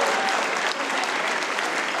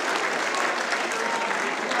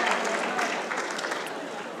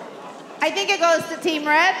 I think it goes to Team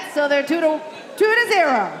Red, so they're 2-0.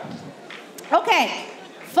 Okay,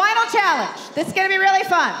 final challenge. This is gonna be really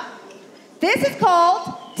fun. This is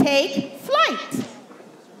called Take Flight.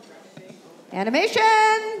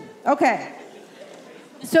 Animation. Okay.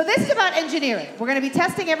 So this is about engineering. We're gonna be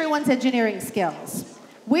testing everyone's engineering skills.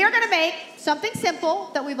 We are gonna make something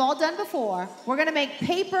simple that we've all done before. We're gonna make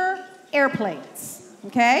paper airplanes,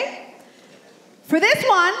 okay? For this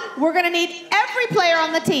one, we're gonna need every player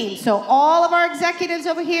on the team. So all of our executives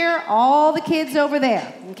over here, all the kids over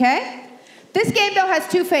there, okay? This game, though, has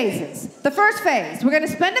 2 phases. The first phase, we're gonna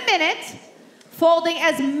spend a minute folding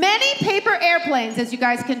as many paper airplanes as you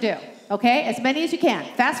guys can do, okay? As many as you can.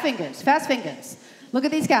 Fast fingers, fast fingers. Look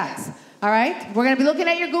at these guys, all right? We're gonna be looking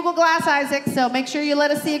at your Google Glass, Isaac, so make sure you let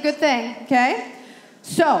us see a good thing, okay?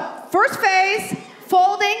 So, first phase,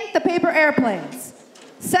 folding the paper airplanes.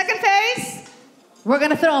 Second phase, we're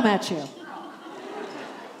gonna throw them at you.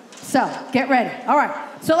 So, get ready. All right,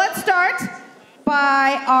 so let's start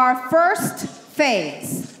by our first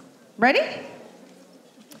phase. Ready?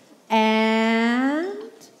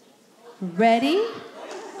 And ready?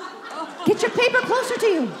 Get your paper closer to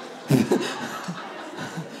you.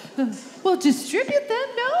 Well, distribute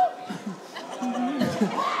them, no?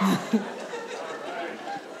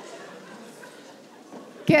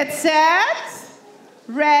 Get set,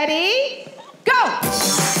 ready, go!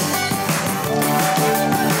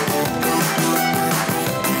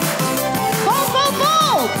 Fold, fold,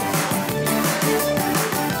 fold!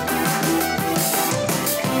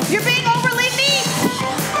 You're being overly neat!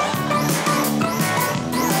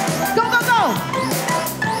 Go, go, go!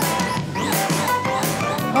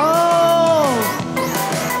 Oh,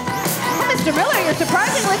 Mr. Miller, you're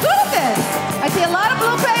surprisingly good at this. I see a lot of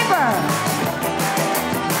blue paper.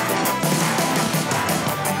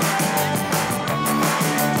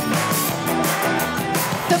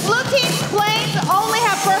 The blue team's planes only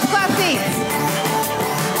have first-class seats.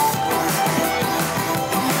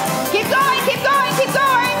 Keep going, keep going, keep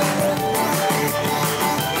going.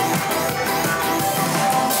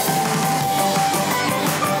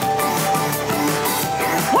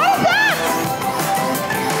 What is that?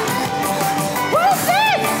 What is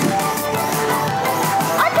this?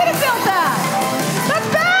 I could have built that. That's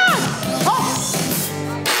bad. Oh,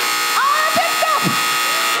 that's up.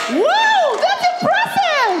 Whoa, that's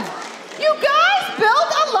impressive. You guys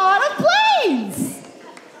built a lot of planes.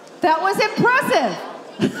 That was impressive.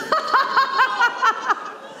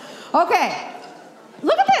 Okay,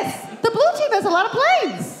 look at this. The blue team has a lot of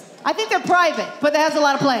planes. I think they're private, but it has a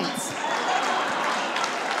lot of planes.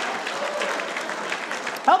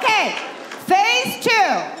 Okay, phase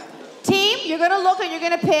 2. Team, you're gonna look and you're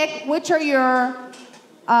gonna pick which are your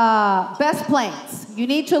best planes. You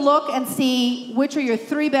need to look and see which are your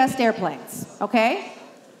 3 best airplanes, okay?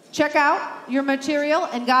 Check out your material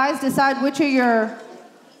and guys, decide which are your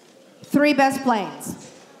 3 best planes,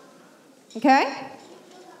 okay?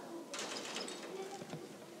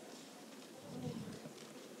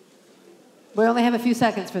 We only have a few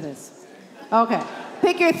seconds for this. Okay,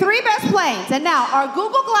 Pick your 3 best planes. And now, our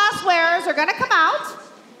Google Glass wearers are going to come out.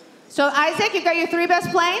 So, Isaac, you've got your 3 best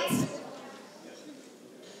planes.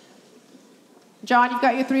 John, you've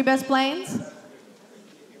got your 3 best planes.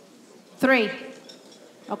 3.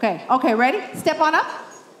 Okay. Okay, ready? Step on up.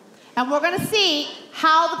 And we're going to see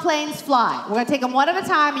how the planes fly. We're going to take them one at a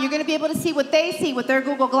time, and you're going to be able to see what they see with their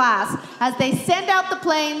Google Glass as they send out the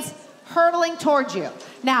planes hurtling towards you.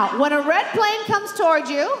 Now, when a red plane comes towards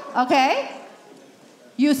you, okay,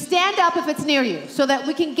 you stand up if it's near you so that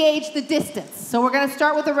we can gauge the distance. So we're going to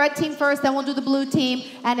start with the red team first, then we'll do the blue team.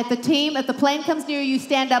 And if the plane comes near you,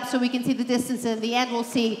 stand up so we can see the distance. And in the end, we'll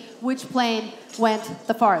see which plane went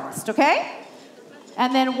the farthest, okay?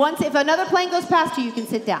 And then if another plane goes past you, you can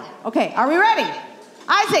sit down. Okay, are we ready?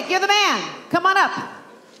 Isaac, you're the man. Come on up.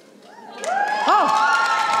 Oh.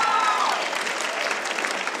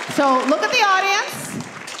 So look at the audience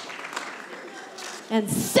and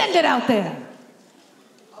send it out there.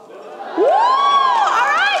 Woo! All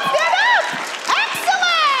right, stand up.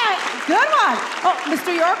 Excellent. Good one. Oh,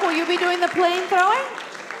 Mr. York, will you be doing the plane throwing?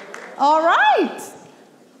 All right.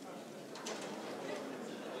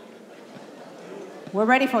 We're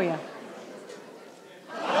ready for you.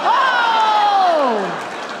 Oh!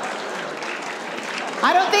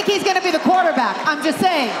 I don't think he's going to be the quarterback. I'm just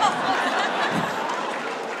saying.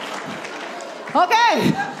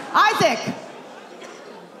 Okay, Isaac.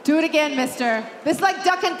 Do it again, mister. This is like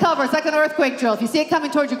duck and cover. It's like an earthquake drill. If you see it coming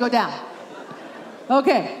towards you, go down.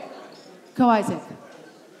 Okay. Go, Isaac.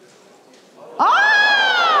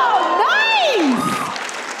 Oh, nice!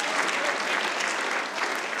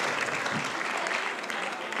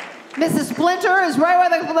 Mrs. Splinter is right where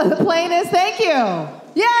the plane is. Thank you.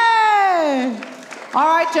 Yay! All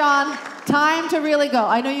right, John. Time to really go.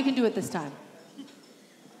 I know you can do it this time.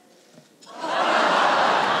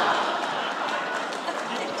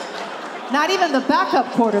 Not even the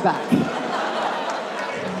backup quarterback.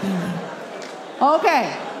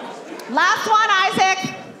 Okay. Last one, Isaac.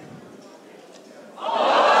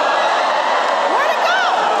 Where'd it go?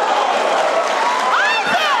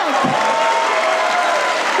 Isaac!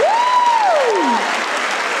 Woo!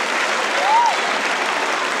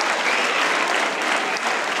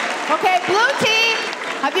 Okay, blue team.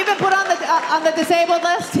 Have you been put on the disabled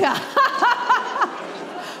list? Yeah.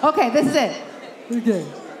 Okay, this is it. Okay.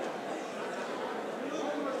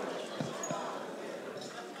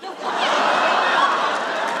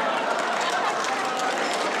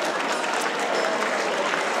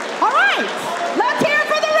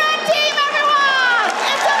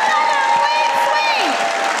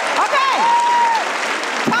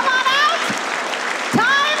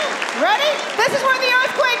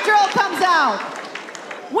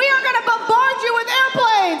 We are going to bombard you with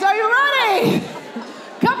airplanes. Are you ready?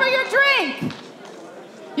 Cover your drink.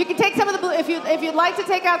 You can take some of the, if you'd like to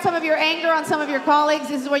take out some of your anger on some of your colleagues,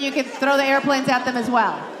 this is where you can throw the airplanes at them as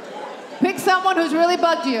well. Pick someone who's really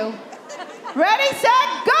bugged you. Ready,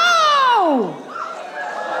 set, go!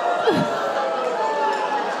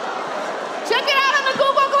 Check it out on the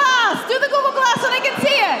Google Glass. Do the Google Glass so they can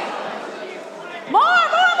see it. More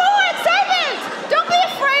excitement. Don't be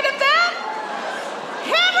afraid of them.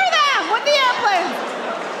 Hammer them with the airplane.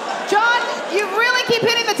 John, you really keep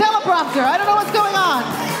hitting the teleprompter. I don't know what's going on.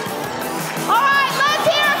 All right, let's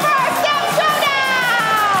hear it for our STEM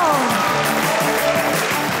Showdown.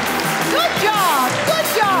 Good job, good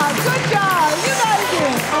job, good job. You guys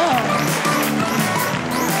did.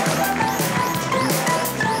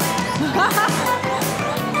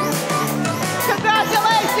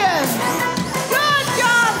 Congratulations. Good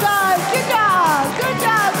job, guys. Good job. Good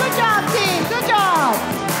job. Good job, team. Good job.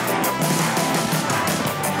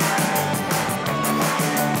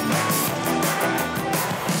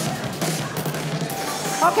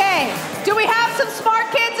 Okay. Do we have some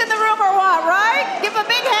smart kids in the room or what, right? Give them a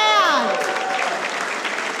big hand.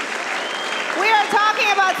 We are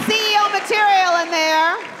talking about CEO material in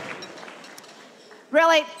there.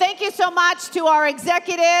 Really, thank you so much to our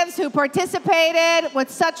executives who participated with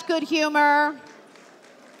such good humor.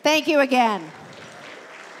 Thank you again.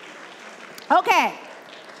 Okay,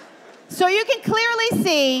 so you can clearly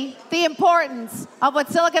see the importance of what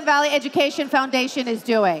Silicon Valley Education Foundation is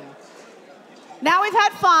doing. Now we've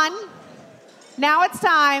had fun. Now it's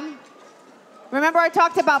time. Remember I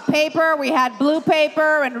talked about paper? We had blue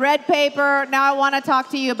paper and red paper. Now I want to talk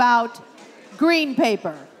to you about green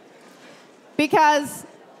paper. Because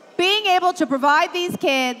being able to provide these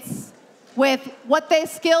kids with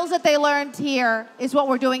skills that they learned here is what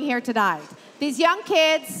we're doing here tonight. These young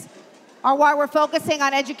kids are why we're focusing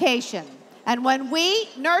on education. And when we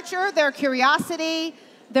nurture their curiosity,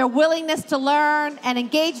 their willingness to learn, and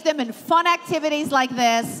engage them in fun activities like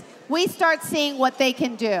this, we start seeing what they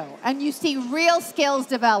can do. And you see real skills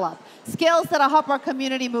develop, skills that'll help our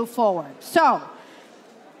community move forward. So,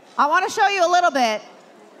 I want to show you a little bit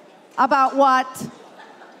about what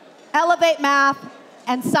Elevate Math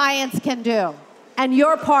and Science can do, and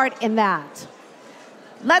your part in that.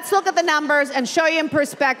 Let's look at the numbers and show you in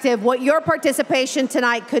perspective what your participation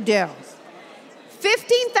tonight could do.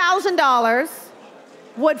 $15,000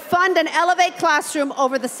 would fund an Elevate classroom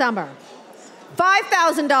over the summer.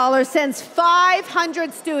 $5,000 sends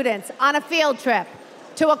 500 students on a field trip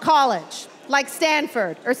to a college like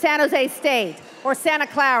Stanford or San Jose State or Santa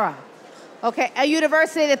Clara, okay, a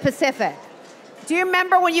University of the Pacific. Do you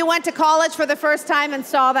remember when you went to college for the first time and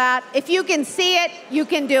saw that? If you can see it, you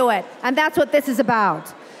can do it. And that's what this is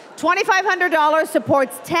about. $2,500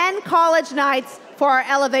 supports 10 college nights for our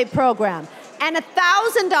Elevate program. And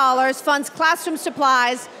 $1,000 funds classroom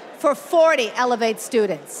supplies for 40 Elevate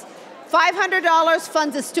students. $500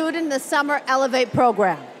 funds a student in the summer Elevate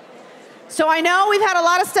program. So I know we've had a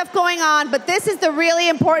lot of stuff going on, but this is the really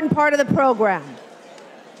important part of the program.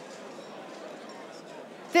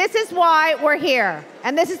 This is why we're here,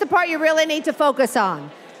 and this is the part you really need to focus on.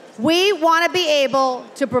 We want to be able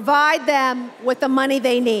to provide them with the money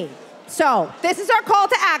they need. So this is our call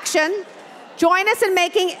to action. Join us in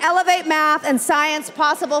making Elevate Math and Science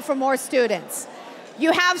possible for more students.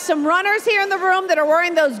 You have some runners here in the room that are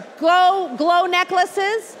wearing those glow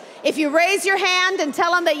necklaces. If you raise your hand and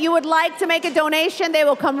tell them that you would like to make a donation, they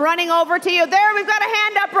will come running over to you. There, we've got a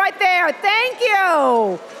hand up right there. Thank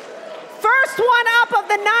you. First one up of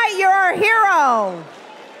the night, you're our hero.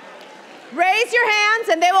 Raise your hands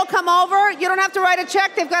and they will come over. You don't have to write a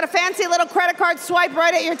check. They've got a fancy little credit card swipe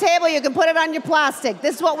right at your table. You can put it on your plastic.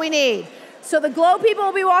 This is what we need. So the glow people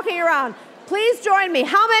will be walking around. Please join me.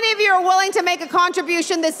 How many of you are willing to make a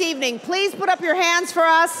contribution this evening? Please put up your hands for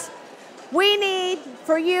us. We need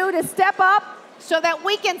for you to step up so that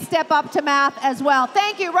we can step up to math as well.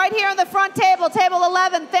 Thank you. Right here on the front table, table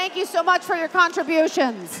 11, thank you so much for your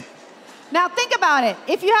contributions. Now think about it.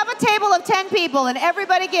 If you have a table of 10 people and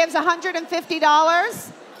everybody gives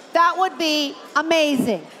 $150, that would be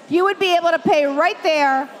amazing. You would be able to pay right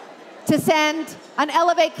there to send an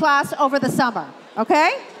Elevate class over the summer,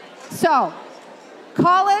 okay? So,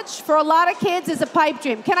 college for a lot of kids is a pipe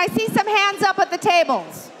dream. Can I see some hands up at the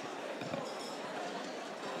tables?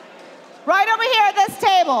 Right over here at this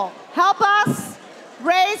table. Help us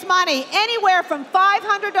raise money. Anywhere from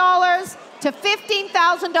 $500 to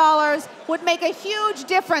 $15,000 would make a huge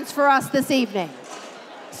difference for us this evening.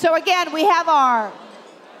 So again, we have our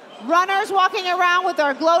runners walking around with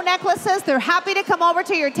our glow necklaces. They're happy to come over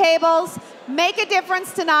to your tables, make a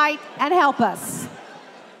difference tonight, and help us.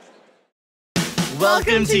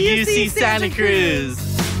 Welcome to UC Santa Cruz.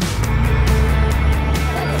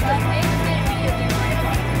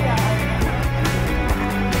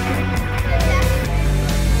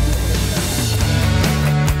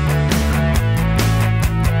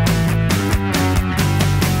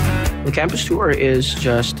 The campus tour is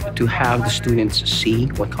just to have the students see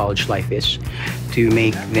what college life is, to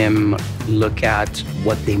make them look at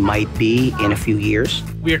what they might be in a few years.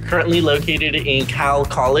 We are currently located in Cal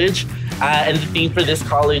College, and the theme for this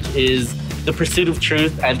college is the pursuit of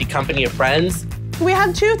truth and the company of friends. We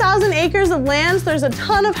have 2,000 acres of land, so there's a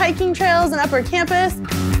ton of hiking trails in upper campus.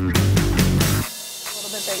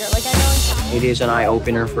 It is an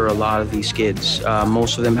eye-opener for a lot of these kids.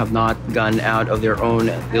 Most of them have not gone out of their own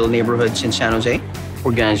little neighborhoods in San Jose.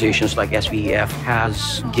 Organizations like SVEF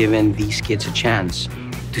has given these kids a chance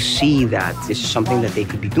to see that this is something that they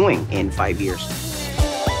could be doing in 5 years.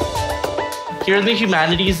 Here in the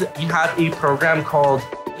humanities, we have a program called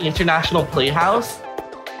International Playhouse.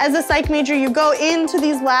 As a psych major, you go into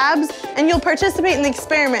these labs and you'll participate in the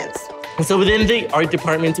experiments. And so within the art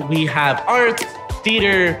department, we have art,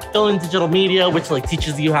 theater, film and digital media, which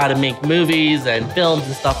teaches you how to make movies and films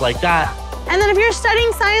and stuff like that. And then if you're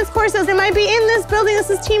studying science courses, it might be in this building.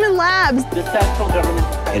 This is Team in Labs. The federal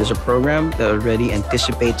government. It is a program that already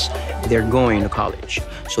anticipates they're going to college.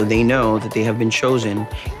 So they know that they have been chosen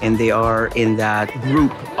and they are in that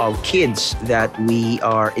group of kids that we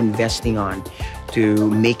are investing on to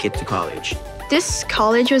make it to college. This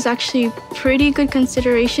college was actually pretty good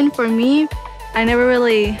consideration for me. I never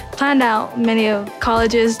really planned out many of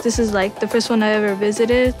colleges. This is like the first one I ever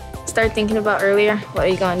visited. Start thinking about earlier, what are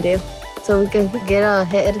you gonna do? So we can get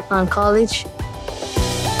ahead on college.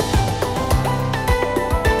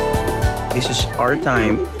 This is our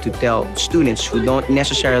time to tell students who don't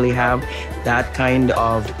necessarily have that kind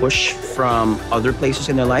of push from other places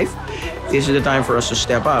in their life, this is the time for us to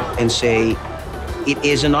step up and say, It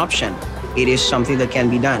is an option. It is something that can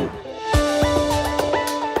be done.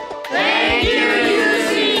 Thank you,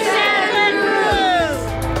 UC Santa Cruz!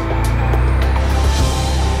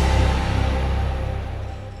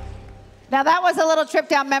 Now that was a little trip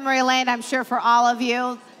down memory lane, I'm sure, for all of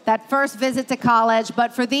you, that first visit to college.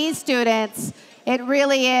 But for these students, it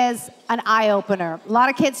really is an eye-opener. A lot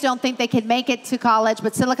of kids don't think they can make it to college,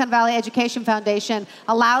 but Silicon Valley Education Foundation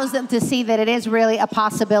allows them to see that it is really a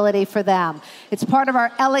possibility for them. It's part of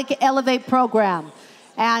our Elevate program,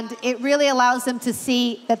 and it really allows them to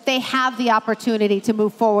see that they have the opportunity to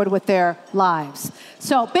move forward with their lives.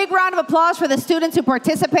 So big round of applause for the students who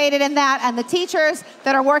participated in that and the teachers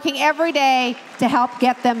that are working every day to help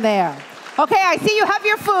get them there. Okay, I see you have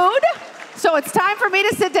your food. So it's time for me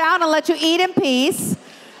to sit down and let you eat in peace.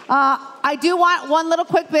 I do want one little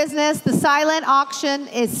quick business. The silent auction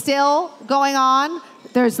is still going on.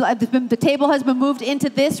 The table has been moved into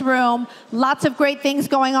this room. Lots of great things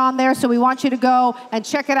going on there, so we want you to go and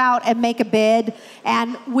check it out and make a bid.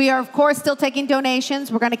 And we are, of course, still taking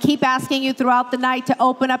donations. We're going to keep asking you throughout the night to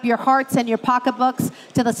open up your hearts and your pocketbooks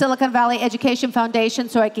to the Silicon Valley Education Foundation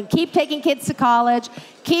so I can keep taking kids to college,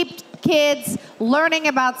 keep kids learning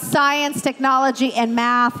about science, technology, and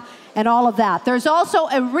math, and all of that. There's also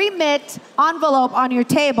a remit envelope on your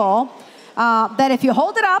table that if you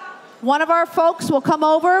hold it up, one of our folks will come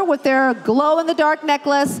over with their glow-in-the-dark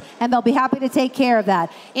necklace, and they'll be happy to take care of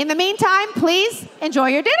that. In the meantime, please enjoy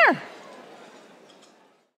your dinner.